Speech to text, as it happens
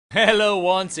Hello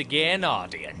once again,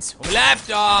 audience. We left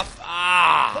off.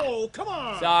 Oh, come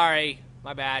on. Sorry.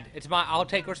 My bad. I'll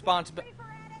take responsibility.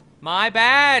 My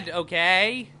bad,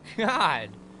 okay?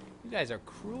 God. You guys are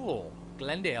cruel.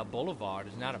 Glendale Boulevard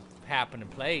is not a happening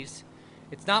place.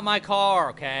 It's not my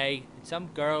car, okay? It's some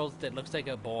girl's that looks like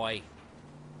a boy.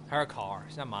 Her car.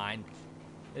 It's not mine.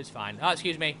 It's fine. Oh,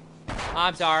 excuse me.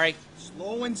 I'm sorry.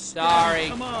 Slow and steady. Sorry.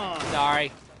 Come on. Sorry.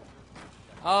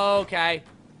 Okay.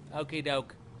 Okie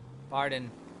doke. Pardon.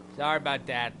 Sorry about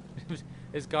that.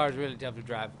 This car's really tough to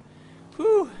drive.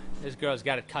 Whew. This girl's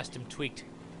got it custom tweaked.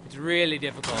 It's really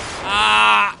difficult.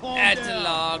 That's a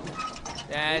log.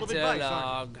 That's a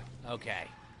log. Okay.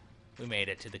 We made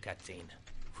it to the cutscene.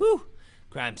 Whew.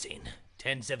 Crime scene.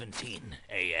 10:17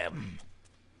 a.m.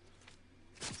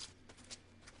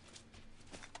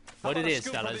 What it is,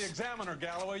 fellas.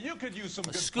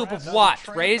 A scoop of what?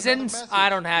 Raisins? I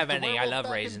don't have any. I love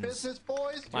raisins.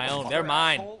 My own. They're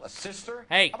mine.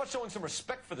 Hey.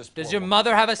 Does your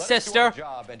mother have a sister?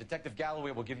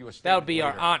 That would be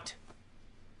our aunt.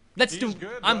 Let's do.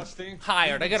 I'm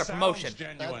hired. I got a promotion.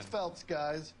 That's Phelps,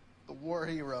 guys. The war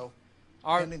hero.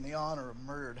 Getting the honor of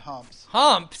murdered humps.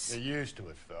 Humps? You're used to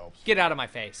it, Phelps. Get out of my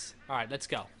face. All right, let's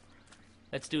go.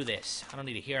 Let's do this. I don't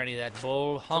need to hear any of that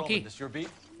bull honky. This your beat?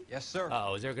 Yes, sir.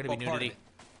 Uh-oh, is there going to be nudity?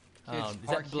 Is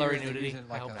that blurry nudity?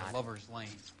 I hope not. Lover's lane.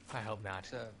 I hope not.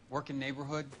 It's a working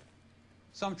neighborhood.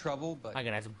 Some trouble, but I'm going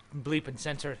to have to bleep and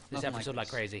censor this episode like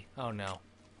crazy. Oh, no.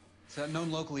 It's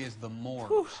known locally as the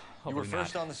morgue. You were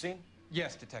first on the scene?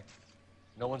 Yes, detective.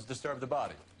 No one's disturbed the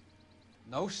body?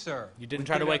 No, sir. You didn't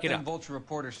try to wake it up. Vulture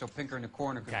reporter so Pinker and the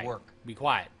coroner could work. Be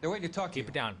quiet. They're waiting to talk to you. Keep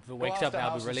it down. If it wakes up,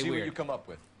 that'll be really see weird. What you come up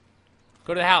with.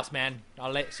 Go to the house, man.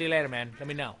 I'll see you later, man. Let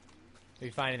me know if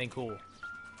you find anything cool.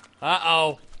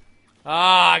 Uh-oh.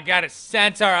 I gotta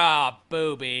censor. Oh,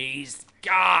 boobies.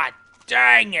 God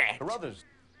dang it. Carruthers.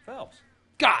 Phelps.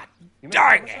 God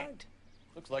dang it.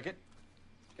 Looks like it.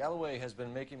 Galloway has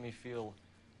been making me feel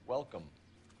welcome.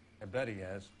 I bet he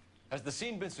has. Has the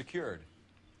scene been secured?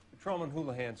 Patrolman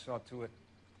Houlihan saw to it.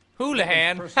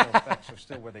 Houlihan? Personal effects are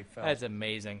still where they fell. That's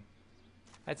amazing.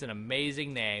 That's an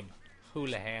amazing name.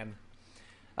 Houlihan.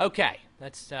 Okay,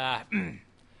 let's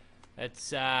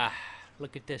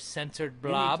look at this censored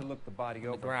blob. You need to look the body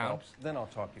over, ground. Phelps, then I'll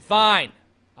talk you through. Fine.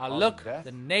 I'll look death?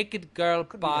 the naked girl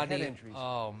Could body. be the head injuries.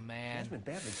 Oh man. He's been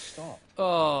badly stomped.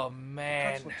 Oh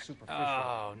man. Cuts look superficial.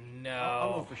 Oh no. I'll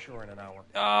know for sure in an hour.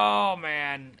 Oh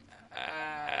man.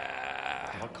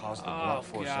 What caused the Oh blunt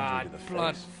force God. injury to the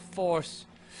Blunt face? force.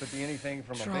 Could be anything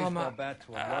from Trauma. a baseball bat to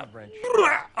a blood wrench.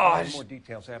 Oh, I'll have more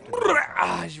details after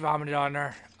the she's vomited on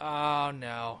her. Oh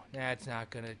no. That's not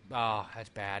gonna. Oh, that's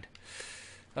bad.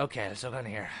 Okay, let's look on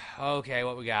here. Okay,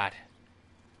 what we got?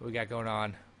 What we got going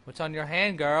on? What's on your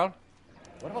hand, girl?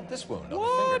 What about this wound on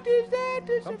What the finger? is that?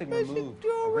 There's Something a missing removed. A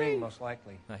jewelry. ring, most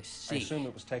likely. I I see. assume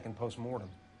it was taken post-mortem.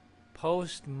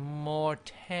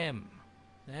 Post-mortem.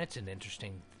 That's an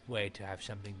interesting way to have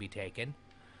something be taken.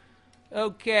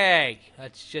 Okay,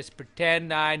 let's just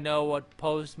pretend I know what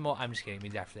post-mortem... I'm just kidding, it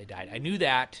means after they died. I knew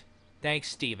that. Thanks,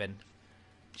 Steven.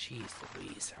 Jeez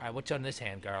Louise. Alright, what's on this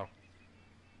hand, girl?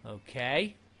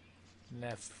 Okay.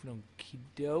 Left, okie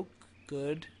doke.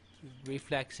 Good.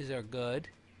 Reflexes are good.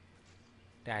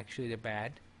 Actually, they're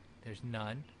bad. There's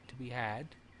none to be had.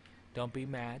 Don't be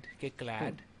mad. Get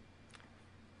glad.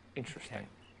 Interesting. Okay.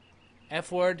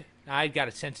 F word. I got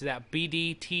a sense of that.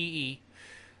 BDTE.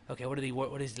 Okay, what do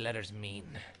these letters mean?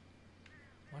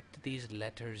 What do these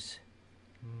letters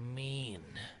mean?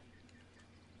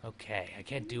 Okay, I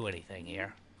can't do anything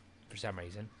here for some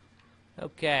reason.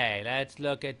 Okay, let's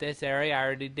look at this area. I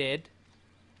already did.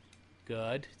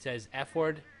 Good. It says F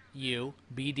word U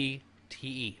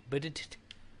BDTE. Budite.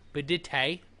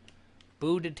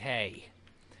 Budite.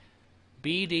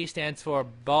 BD stands for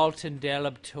Balton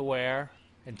Delabtaware,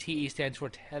 and TE stands for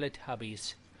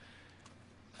Teletubbies.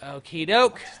 Okie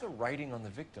doke. What does the writing on the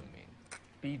victim mean?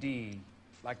 BD,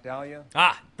 like Dahlia?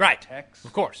 Ah, right. X?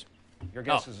 Of course. Your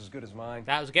guess is as good as mine.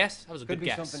 That was a guess? That was a Could good be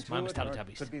guess. something to Mine was it, or it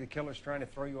Teletubbies. could be the killers trying to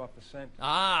throw you off the scent.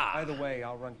 Ah. Either way,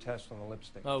 I'll run tests on the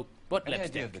lipstick. Oh, what Any idea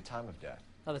lipstick? of the time of death?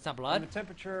 Oh, that's not And blood? the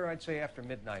temperature, I'd say after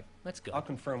midnight. Let's go. I'll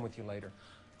confirm with you later.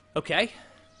 Okay.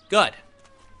 Good.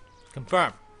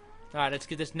 Confirm. Alright, let's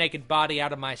get this naked body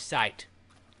out of my sight.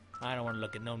 I don't want to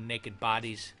look at no naked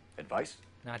bodies. Advice?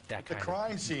 Not that The kind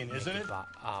crime of scene, isn't naked it? Oh,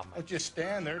 my. I'll just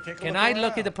stand there, take a Can look I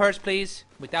look at the around. purse, please?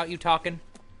 Without you talking?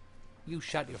 You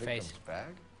shut your face. Victim's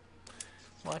bag?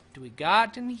 What do we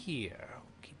got in here?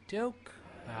 Okie doke.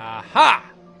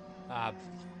 Aha!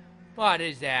 What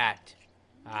is that?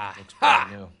 Looks Aha!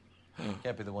 brand new.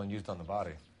 Can't be the one used on the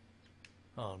body.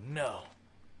 Oh no.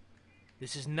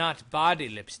 This is not body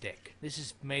lipstick. This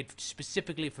is made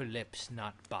specifically for lips,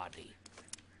 not body.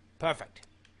 Perfect.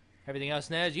 Everything else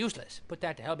in there is useless. Put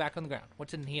that the hell back on the ground.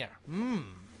 What's in here?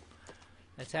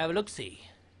 Let's have a look-see.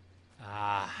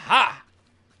 Aha!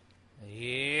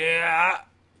 Yeah!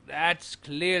 That's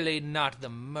clearly not the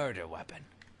murder weapon.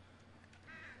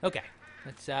 Okay.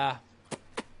 Let's,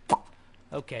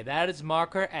 Okay, that is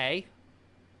marker A.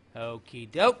 Okie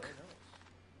doke.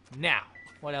 Now,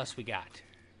 what else we got?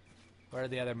 Where are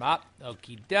the other mop?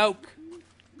 Okie doke.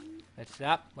 Let's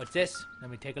stop. What's this? Let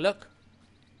me take a look.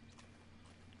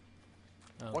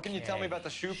 Okay. What can you tell me about the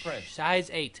shoe print?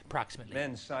 Size 8, approximately.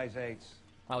 Men's size 8s.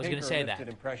 I was going to say that. Lifted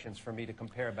impressions for me to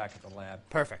compare back at the lab.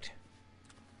 Perfect.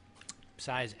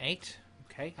 Size 8.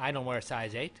 Okay, I don't wear a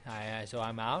size 8, so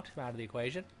I'm out of the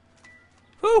equation.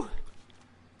 Whew!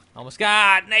 Almost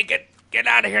got naked. Get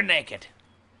out of here naked.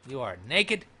 You are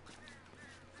naked.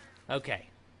 Okay.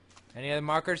 Any other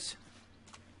markers?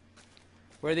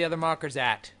 Where are the other markers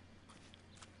at?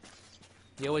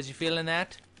 Yo, was you feeling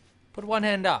that? Put one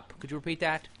hand up. Could you repeat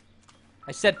that?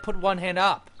 I said put one hand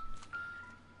up.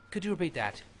 Could you repeat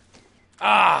that?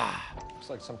 Ah! Looks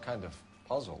like some kind of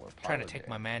puzzle or Trying to parlor take game.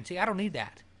 my man. See, I don't need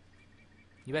that.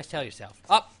 You best tell yourself.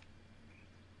 Up!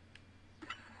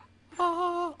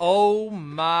 Oh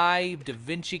my Da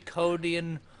Vinci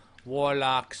Codian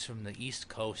warlocks from the East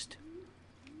Coast.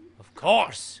 Of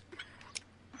course!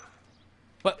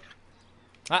 What?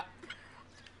 Ah!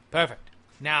 Perfect.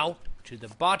 Now, to the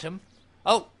bottom.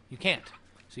 Oh, you can't.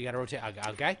 So you gotta rotate.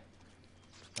 Okay.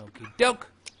 Okie doke.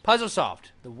 Puzzle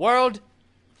solved. The world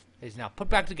is now put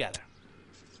back together.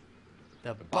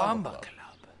 The Bomba Club.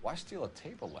 Why steal a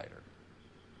table lighter?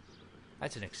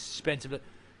 That's an expensive...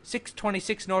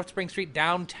 626 North Spring Street,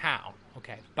 downtown.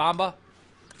 Okay, Bomba.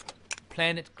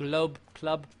 Planet Globe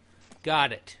Club.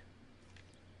 Got it.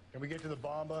 Can we get to the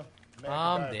Bomba? Man,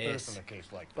 Bomb I could die of this. thirst on a case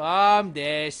like that. Bomb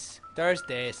this. Thirst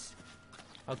this.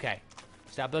 Okay.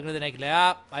 Stop looking at the naked...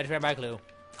 Ah, I just ran by a clue.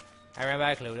 I ran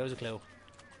by a clue. That was a clue.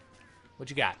 What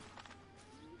you got?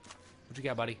 What you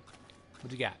got, buddy?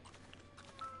 What you got?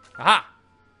 Aha!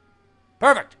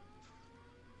 Perfect!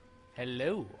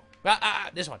 Hello.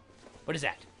 This one. What is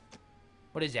that?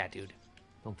 What is that, dude?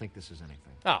 Don't think this is anything.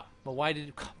 Oh, well, why did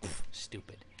it...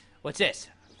 Stupid. What's this?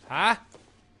 Huh?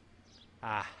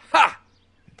 Aha!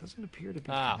 It doesn't appear to be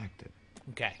Oh. connected.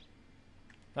 Okay.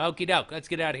 Okie doke. Let's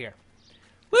get out of here.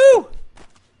 Woo!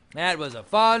 That was a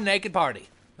fun naked party.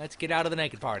 Let's get out of the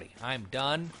naked party. I'm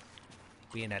done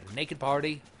being at a naked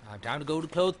party. I'm time to go to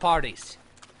clothed parties.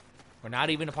 We're not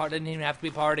even a party. Doesn't even have to be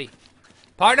a party.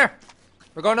 Partner!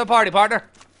 We're going to a party, partner.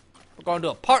 We're going to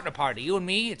a partner party. You and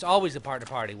me, it's always a partner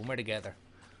party when we're together.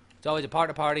 It's always a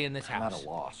partner party in this I'm house. at a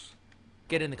loss.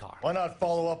 Get in the car. Why not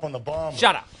follow up on the Bomba?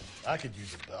 Shut up. I could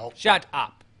use a belt. Shut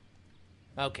up.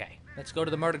 Okay, let's go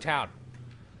to the murder town.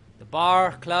 The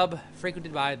bar club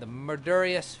frequented by the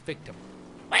murderous victim.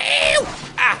 Woo!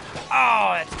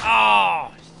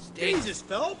 Ah! Oh, it stings. Jesus,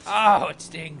 Phelps. Oh, it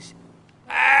stings.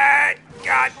 Ah,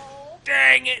 God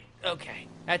dang it. Okay,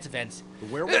 that's offense. The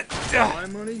werewolf? My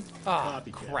money? Oh,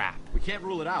 Copycat. crap. We can't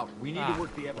rule it out. We need to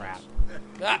work the crap.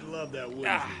 evidence. I'd love that woozy.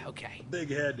 Okay. Big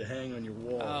head to hang on your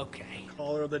wall. Okay.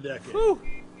 Caller of the decade. Whew.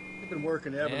 I've been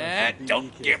working evidence on BD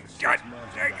Don't case give for 6 God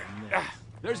months dang and it. got nothing.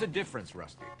 There's a difference,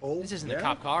 Rusty. Oh, This isn't yeah? a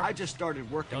cop car. I just started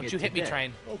working Don't it you hit me, today.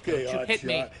 train. Okay, Don't you hit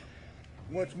me. Hotshot.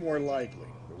 What's more likely?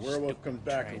 The werewolf Stupid comes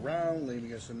back train. around,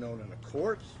 leaving us unknown in a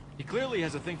corpse? He clearly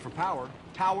has a thing for power.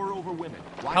 Power over women.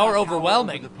 Why Power not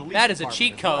overwhelming. over the police That is a department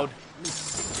cheat as well? code.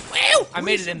 Woo! I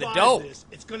made it in the dough.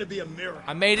 It's going to be a miracle.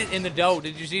 I made it in the dough.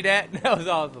 Did you see that? That was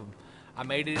awesome. I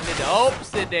made it in the dough. Oops,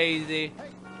 the daisy.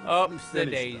 Oops, the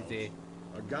Finish, daisy.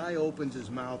 A guy opens his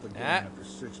mouth again Ah. after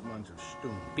 6 months of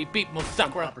stewing. Beep beep,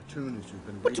 Some Musakra. opportunist who's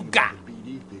been What you reading got? about the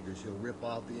BD figures he'll rip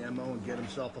off the MO and get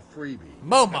himself a freebie.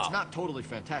 That's Momo. not totally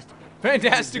fantastical. The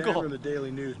Examiner Fantastical. and the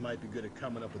Daily News might be good at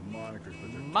coming up with monikers,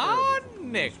 but they're terrible for Monic.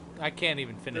 police. I can't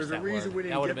even finish There's a that reason word. we That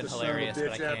didn't would get have the been son of a hilarious, but I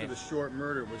bitch after the can't. short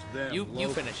murder was them. You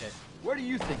local. finish it. Where do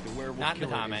you think the werewolf Not in the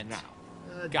killer comments. is now?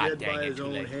 God dead dang by it, his too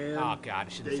own late. hand, Oh, God, I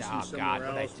shouldn't say- stationed oh, God, somewhere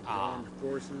what I- else with the oh. armed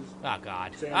forces. Oh,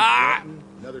 God. San Ah! Quentin,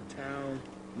 another town,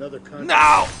 another country.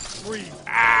 No! Breathe.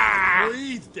 Ah!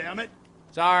 Breathe, damn it.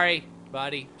 Sorry,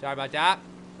 buddy. Sorry about that.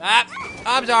 Ah,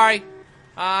 I'm sorry.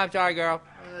 I'm sorry, girl.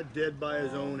 Dead by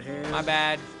his own hand. My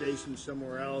bad. Stationed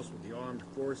somewhere else with the armed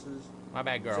forces. My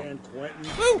bad, girl. San Quentin,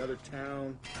 Woo! another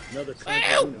town, another country.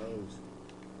 Woo! Who knows?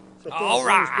 So, All folks, I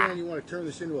right. understand you want to turn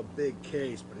this into a big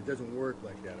case, but it doesn't work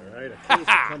like that, all right? A case will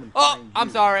come and Oh, find I'm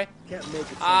you. sorry. Can't make it.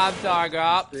 I'm something sorry, else, girl.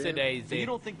 understand? So you Daisy.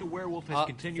 don't think the werewolf has Up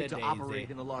continued the to daisy. operate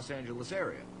in the Los Angeles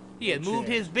area? He has moved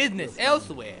his business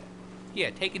elsewhere. Yeah,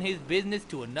 taking his business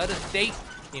to another state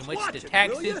in which Watch the it, will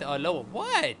taxes ya? are lower.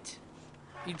 What?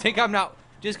 You think I'm not...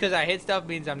 Just because I hit stuff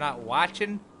means I'm not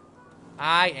watching?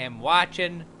 I am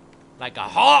watching like a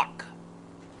hawk.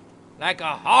 Like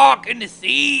a hawk in the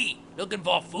sea. Looking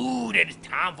for food and it's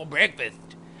time for breakfast.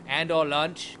 And or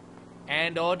lunch.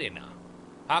 And or dinner.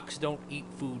 Hawks don't eat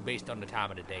food based on the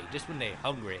time of the day. Just when they're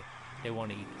hungry, they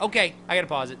want to eat. Okay, I gotta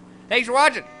pause it. Thanks for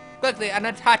watching. Click the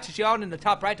annotation in the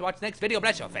top right to watch the next video.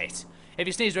 Bless your face. If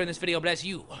you sneeze during this video, bless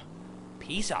you.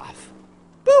 Peace off.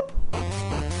 Boop.